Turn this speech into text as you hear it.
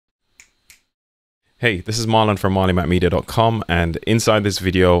Hey, this is Marlon from marlonmacmedia.com, and inside this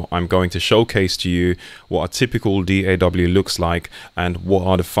video I'm going to showcase to you what a typical DAW looks like and what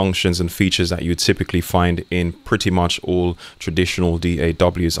are the functions and features that you typically find in pretty much all traditional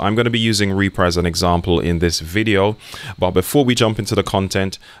DAWs. I'm going to be using Reaper as an example in this video, but before we jump into the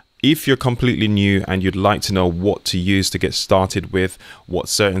content, if you're completely new and you'd like to know what to use to get started with, what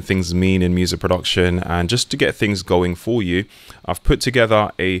certain things mean in music production, and just to get things going for you, I've put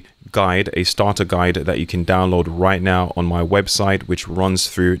together a guide, a starter guide that you can download right now on my website, which runs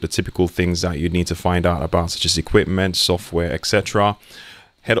through the typical things that you need to find out about, such as equipment, software, etc.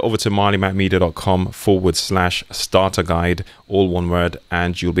 Head over to marlonmacmedia.com/starter guide, all one word,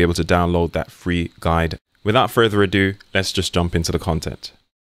 and you'll be able to download that free guide. Without further ado, let's just jump into the content.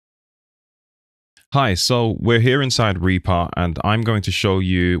 Hi, so we're here inside Reaper and I'm going to show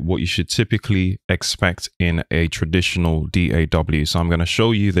you what you should typically expect in a traditional DAW. So I'm going to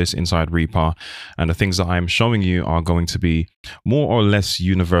show you this inside Reaper, and the things that I'm showing you are going to be more or less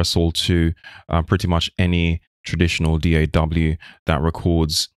universal to pretty much any traditional DAW that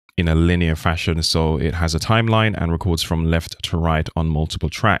records in a linear fashion. So it has a timeline and records from left to right on multiple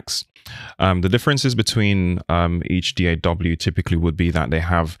tracks. The differences between each DAW typically would be that they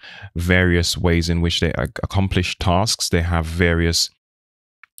have various ways in which they accomplish tasks. They have various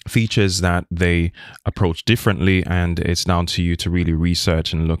features that they approach differently, and it's down to you to really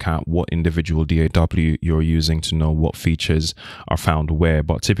research and look at what individual DAW you're using to know what features are found where.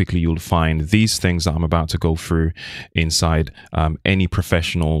 But typically you'll find these things that I'm about to go through inside any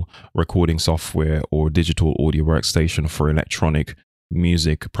professional recording software or digital audio workstation for electronic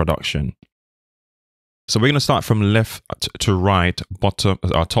music production. So we're going to start from left to right,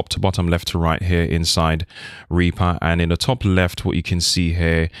 top to bottom, left to right here inside Reaper. And in the top left, what you can see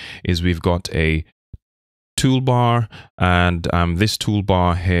here is we've got a toolbar, and this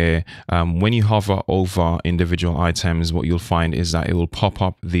toolbar here, when you hover over individual items, what you'll find is that it will pop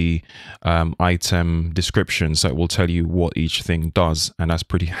up the item description. So it will tell you what each thing does, and that's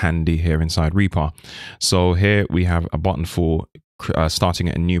pretty handy here inside Reaper. So here we have a button for starting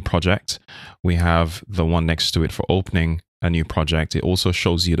a new project. We have the one next to it for opening a new project. It also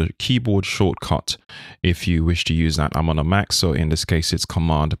shows you the keyboard shortcut if you wish to use that. I'm on a Mac, so in this case it's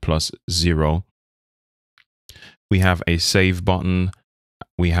Command+0. We have a save button.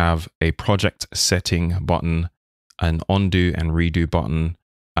 We have a project setting button, an undo and redo button,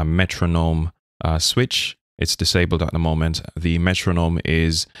 a metronome switch. It's disabled at the moment. The metronome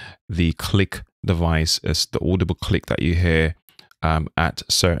is the click device. It's the audible click that you hear at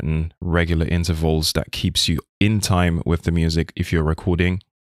certain regular intervals that keeps you in time with the music if you're recording.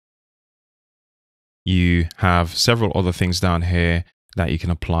 You have several other things down here that you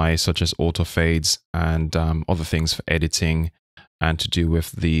can apply, such as auto fades and other things for editing and to do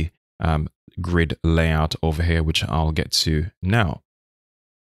with the grid layout over here, which I'll get to now.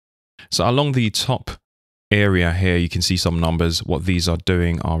 So along the top area here, you can see some numbers. What these are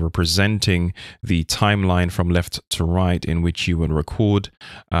doing are representing the timeline from left to right in which you would record.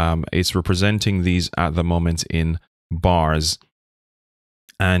 It's representing these at the moment in bars.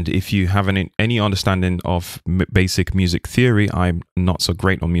 And if you have any understanding of basic music theory, I'm not so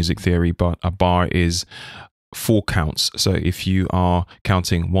great on music theory, but a bar is 4 counts. So if you are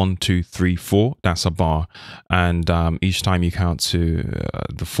counting 1, 2, 3, 4, that's a bar. And each time you count to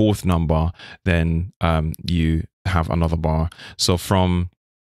the 4th number, then you have another bar. So from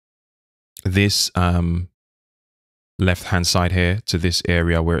this left hand side here to this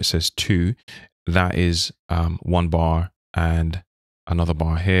area where it says 2, that is 1 bar, and another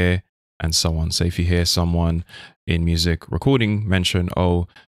bar here, and so on. So if you hear someone in music recording mention, oh,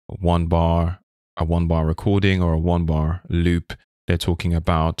 1 bar, a 1 bar recording or a 1 bar loop, they're talking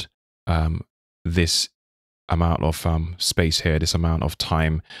about this amount of space here, this amount of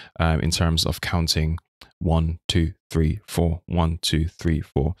time in terms of counting 1, 2, 3, 4, 1, 2, 3,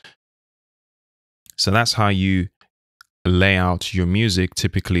 4. So that's how you lay out your music,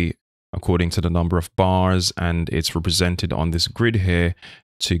 typically according to the number of bars, and it's represented on this grid here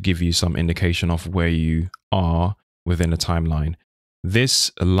to give you some indication of where you are within the timeline.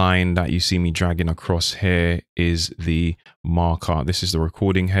 This line that you see me dragging across here is the marker. This is the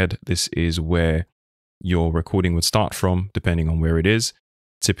recording head. This is where your recording would start from, depending on where it is.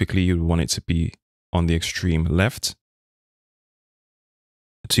 Typically, you would want it to be on the extreme left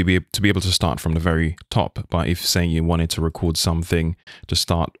to be able to start from the very top. But if, say, you wanted to record something to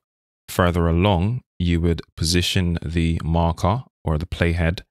start further along, you would position the marker or the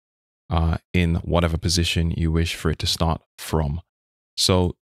playhead in whatever position you wish for it to start from.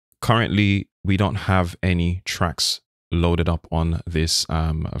 So currently we don't have any tracks loaded up on this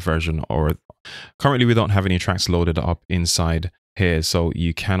version, or currently we don't have any tracks loaded up inside here, so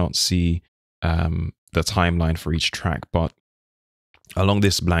you cannot see the timeline for each track. But along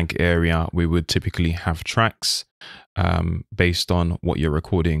this blank area, we would typically have tracks based on what you're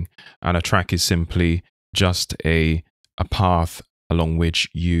recording. And a track is simply just a path along which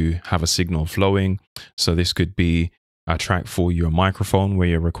you have a signal flowing. So this could be a track for your microphone where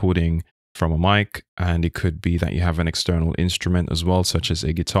you're recording from a mic, and it could be that you have an external instrument as well, such as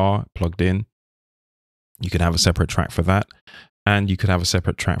a guitar plugged in. You could have a separate track for that. And you could have a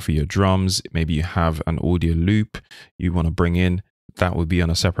separate track for your drums. Maybe you have an audio loop you want to bring in. That would be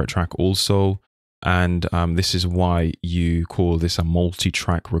on a separate track also. And this is why you call this a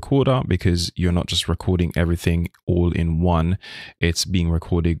multi-track recorder, because you're not just recording everything all in one. It's being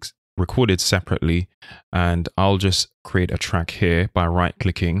recorded separately. And I'll just create a track here by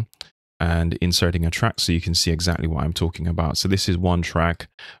right-clicking and inserting a track so you can see exactly what I'm talking about. So this is one track.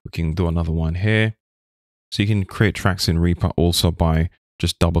 We can do another one here. So you can create tracks in Reaper also by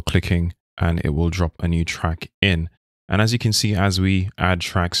just double-clicking, and it will drop a new track in. And as you can see, as we add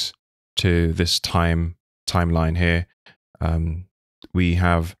tracks to this timeline here, we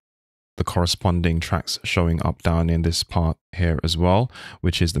have the corresponding tracks showing up down in this part here as well,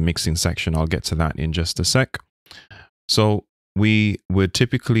 which is the mixing section. I'll get to that in just a sec. So we would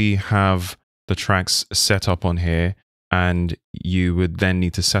typically have the tracks set up on here, and you would then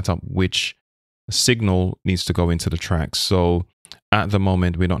need to set up which signal needs to go into the tracks. So at the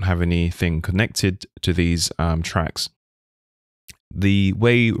moment, we don't have anything connected to these tracks. The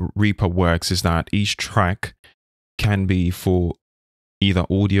way Reaper works is that each track can be for either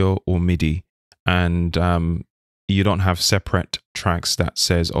audio or MIDI, and you don't have separate tracks that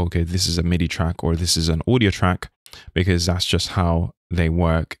says, okay, this is a MIDI track or this is an audio track, because that's just how they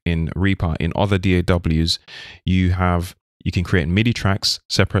work in Reaper. In other DAWs, you can create MIDI tracks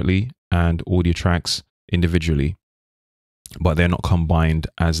separately and audio tracks individually, but they're not combined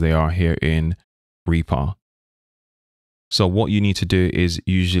as they are here in Reaper. So what you need to do is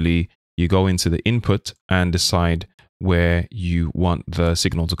usually you go into the input and decide where you want the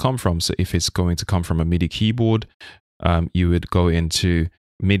signal to come from. So if it's going to come from a MIDI keyboard, you would go into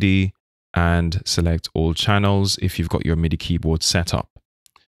MIDI and select all channels if you've got your MIDI keyboard set up.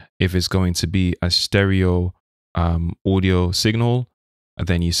 If it's going to be a stereo audio signal,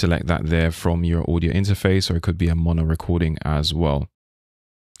 then you select that there from your audio interface, or it could be a mono recording as well.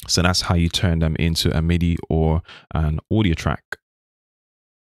 So that's how you turn them into a MIDI or an audio track.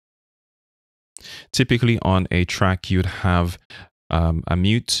 Typically on a track, you'd have a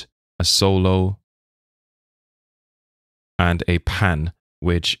mute, a solo, and a pan,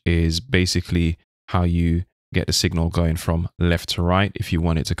 which is basically how you get the signal going from left to right. If you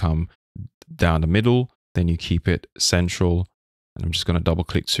want it to come down the middle, then you keep it central. And I'm just going to double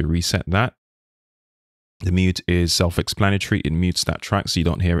click to reset that. The mute is self-explanatory. It mutes that track so you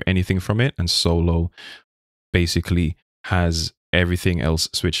don't hear anything from it. And solo basically has everything else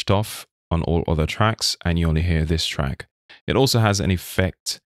switched off on all other tracks, and you only hear this track. It also has an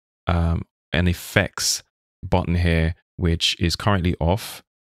effects button here, which is currently off,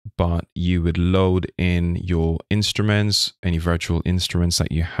 but you would load in your instruments, any virtual instruments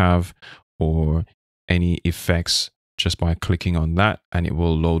that you have, or any effects just by clicking on that, and it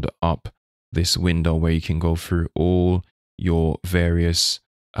will load up this window where you can go through all your various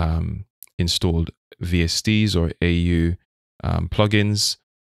installed VSTs or AU plugins,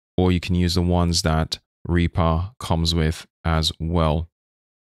 or you can use the ones that Reaper comes with as well.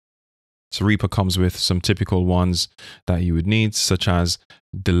 So Reaper comes with some typical ones that you would need, such as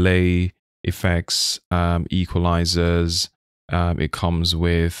delay effects, equalizers. It comes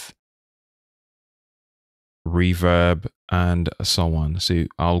with reverb and so on. So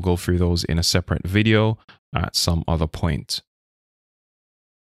I'll go through those in a separate video at some other point.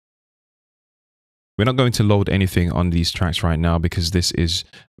 We're not going to load anything on these tracks right now because this is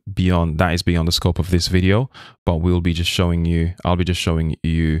beyond the scope of this video, but I'll be just showing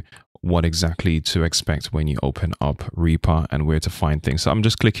you what exactly to expect when you open up Reaper and where to find things. So I'm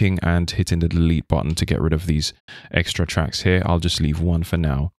just clicking and hitting the delete button to get rid of these extra tracks here. I'll just leave one for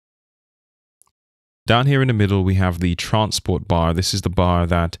now. Down here in the middle, we have the transport bar. This is the bar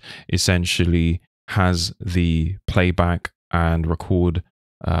that essentially has the playback and record,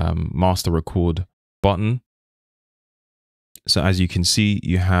 master record button. So as you can see,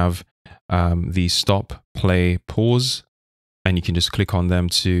 you have the stop, play, pause, and you can just click on them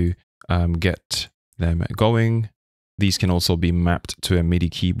to get them going. These can also be mapped to a MIDI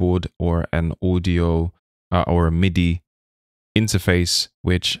keyboard or an audio or a MIDI interface,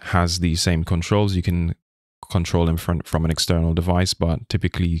 which has the same controls. You can control them from an external device, but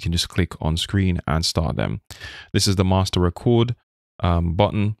typically you can just click on screen and start them. This is the master record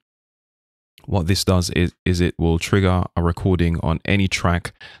button. What this does is it will trigger a recording on any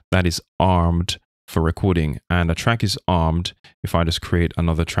track that is armed for recording. And a track is armed, if I just create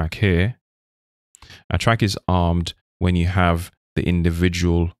another track here, a track is armed when you have the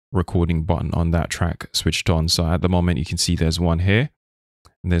individual recording button on that track switched on. So at the moment you can see there's one here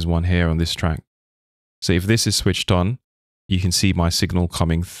and there's one here on this track. So if this is switched on, you can see my signal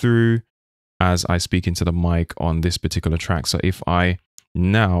coming through as I speak into the mic on this particular track. So if I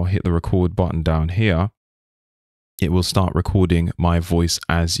now hit the record button down here, it will start recording my voice,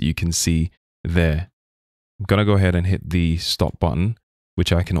 as you can see there. I'm going to go ahead and hit the stop button,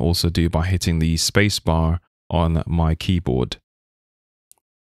 which I can also do by hitting the space bar on my keyboard.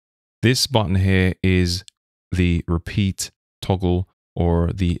 This button here is the repeat toggle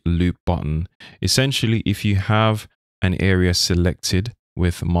or the loop button. Essentially, if you have an area selected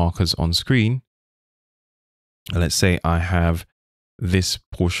with markers on screen, let's say I have this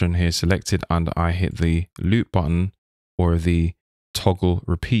portion here selected and I hit the loop button or the toggle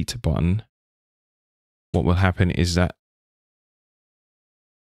repeat button, what will happen is that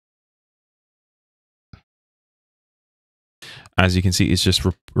as you can see, it's just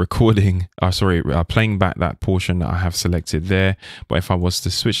playing back that portion that I have selected there. But if I was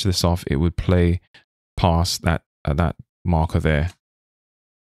to switch this off, it would play past that marker there.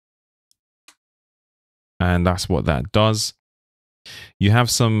 And that's what that does. You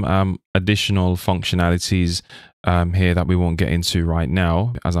have some additional functionalities here that we won't get into right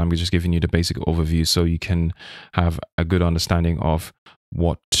now, as I'm just giving you the basic overview so you can have a good understanding of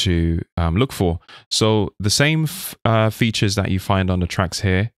what to look for. So the same features that you find on the tracks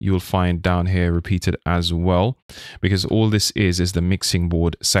here, you'll find down here repeated as well, because all this is the mixing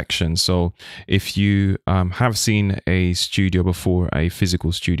board section. So if you have seen a studio before, a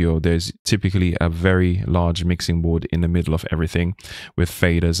physical studio, there's typically a very large mixing board in the middle of everything with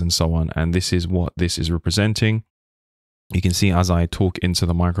faders and so on. And this is what this is representing. You can see as I talk into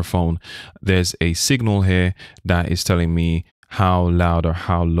the microphone, there's a signal here that is telling me how loud or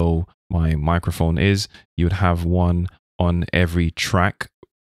how low my microphone is. You would have one on every track,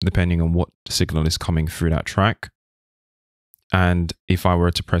 depending on what signal is coming through that track. And if I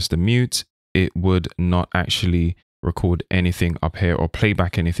were to press the mute, it would not actually record anything up here or play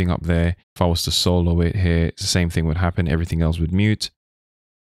back anything up there. If I was to solo it here, the same thing would happen. Everything else would mute.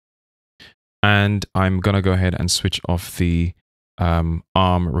 And I'm going to go ahead and switch off the arm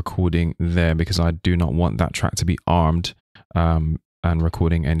recording there, because I do not want that track to be armed and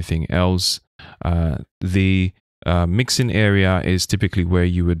recording anything else. The mixing area is typically where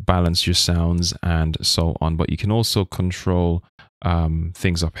you would balance your sounds and so on, but you can also control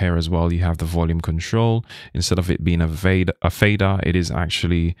things up here as well. You have the volume control. Instead of it being a fader, it is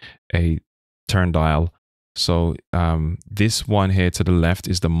actually a turn dial. So this one here to the left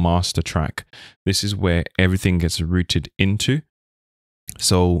is the master track. This is where everything gets routed into.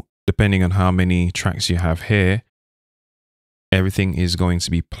 So depending on how many tracks you have here, everything is going to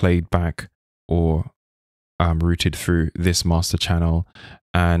be played back or routed through this master channel.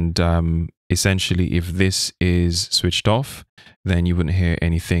 And essentially, if this is switched off, then you wouldn't hear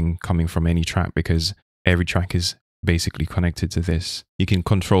anything coming from any track, because every track is basically connected to this. You can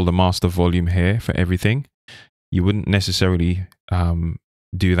control the master volume here for everything. You wouldn't necessarily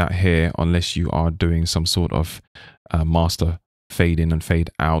do that here unless you are doing some sort of master fade in and fade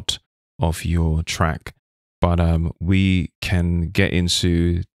out of your track. But we can get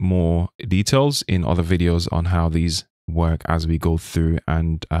into more details in other videos on how these work as we go through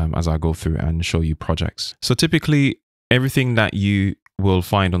and as I go through and show you projects. So typically everything that you will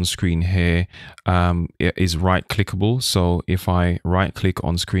find on screen here is right clickable. So if I right click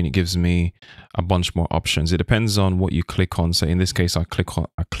on screen, it gives me a bunch more options. It depends on what you click on. So in this case, I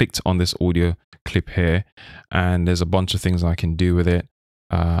clicked on this audio clip here, and there's a bunch of things I can do with it.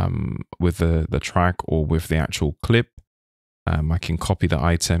 With the track or with the actual clip. I can copy the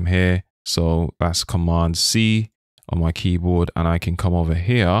item here. So that's Command C on my keyboard, and I can come over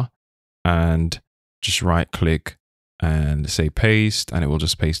here and just right click and say paste, and it will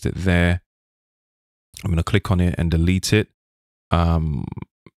just paste it there. I'm going to click on it and delete it. I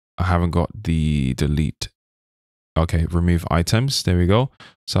haven't got the delete. Okay, remove items. There we go.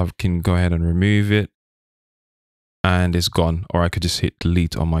 So I can go ahead and remove it. And it's gone. Or I could just hit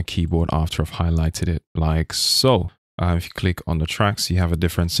delete on my keyboard after I've highlighted it, like so. If you click on the tracks, you have a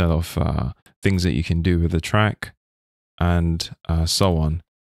different set of things that you can do with the track, and so on.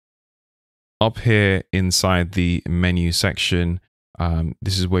 Up here inside the menu section,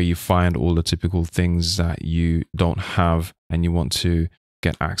 This is where you find all the typical things that you don't have and you want to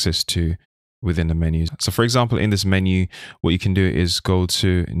get access to within the menus. So for example, in this menu, what you can do is go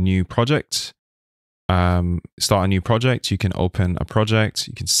to new project, start a new project. You can open a project,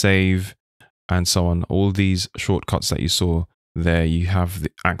 you can save, and so on. All these shortcuts that you saw there, you have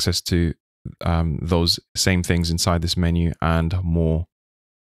the access to those same things inside this menu and more.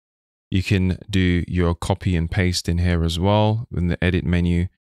 You can do your copy and paste in here as well. In the edit menu,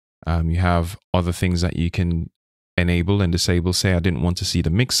 you have other things that you can enable and disable. Say I didn't want to see the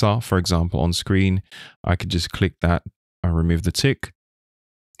mixer, for example, on screen. I could just click that and remove the tick,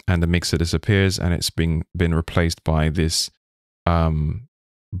 and the mixer disappears, and it's been replaced by this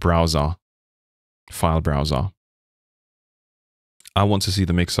browser, file browser. I want to see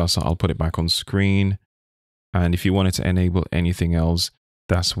the mixer, so I'll put it back on screen. And if you wanted to enable anything else,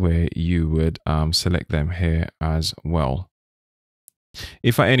 that's where you would select them here as well.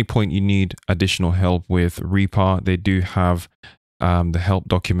 If at any point you need additional help with Reaper, they do have the help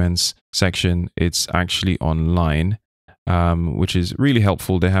documents section. It's actually online, which is really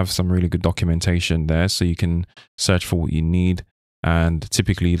helpful. They have some really good documentation there, so you can search for what you need. And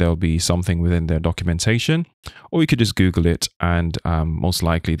typically there'll be something within their documentation, or you could just Google it, and most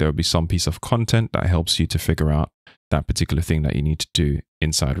likely there'll be some piece of content that helps you to figure out that particular thing that you need to do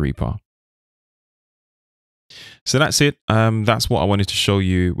inside Reaper. So that's it. That's what I wanted to show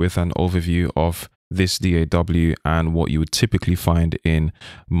you with an overview of this DAW and what you would typically find in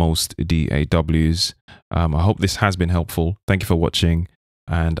most DAWs. I hope this has been helpful. Thank you for watching,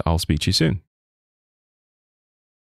 and I'll speak to you soon.